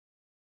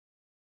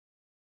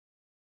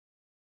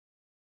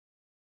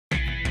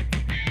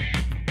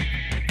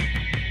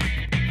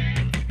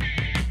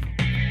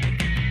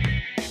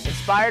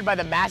Inspired by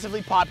the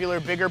massively popular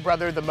bigger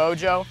brother, the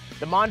Mojo,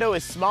 the Mondo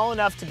is small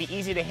enough to be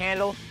easy to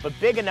handle, but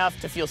big enough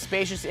to feel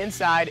spacious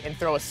inside and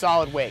throw a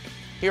solid wake.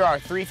 Here are our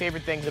 3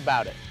 favorite things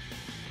about it.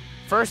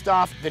 First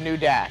off, the new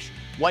dash.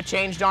 What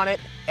changed on it?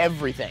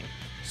 Everything.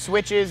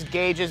 Switches,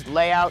 gauges,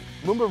 layout.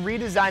 Moomba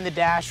redesigned the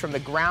dash from the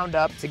ground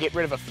up to get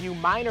rid of a few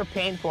minor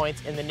pain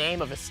points in the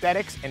name of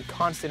aesthetics and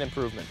constant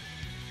improvement.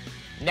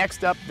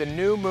 Next up, the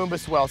new Moomba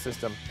swell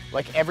system.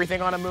 Like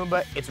everything on a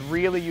Moomba, it's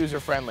really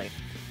user-friendly.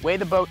 Weigh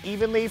the boat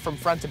evenly from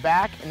front to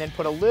back and then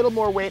put a little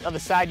more weight on the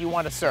side you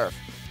want to surf.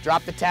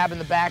 Drop the tab in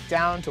the back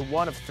down to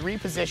one of 3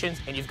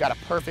 positions and you've got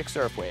a perfect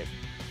surf wave.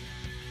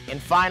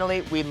 And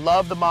finally, we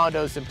love the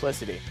Mondo's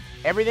simplicity.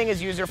 Everything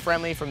is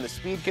user-friendly from the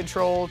speed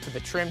control to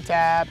the trim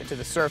tab to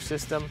the surf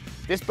system.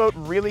 This boat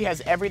really has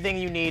everything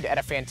you need at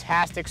a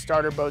fantastic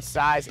starter boat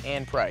size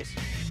and price.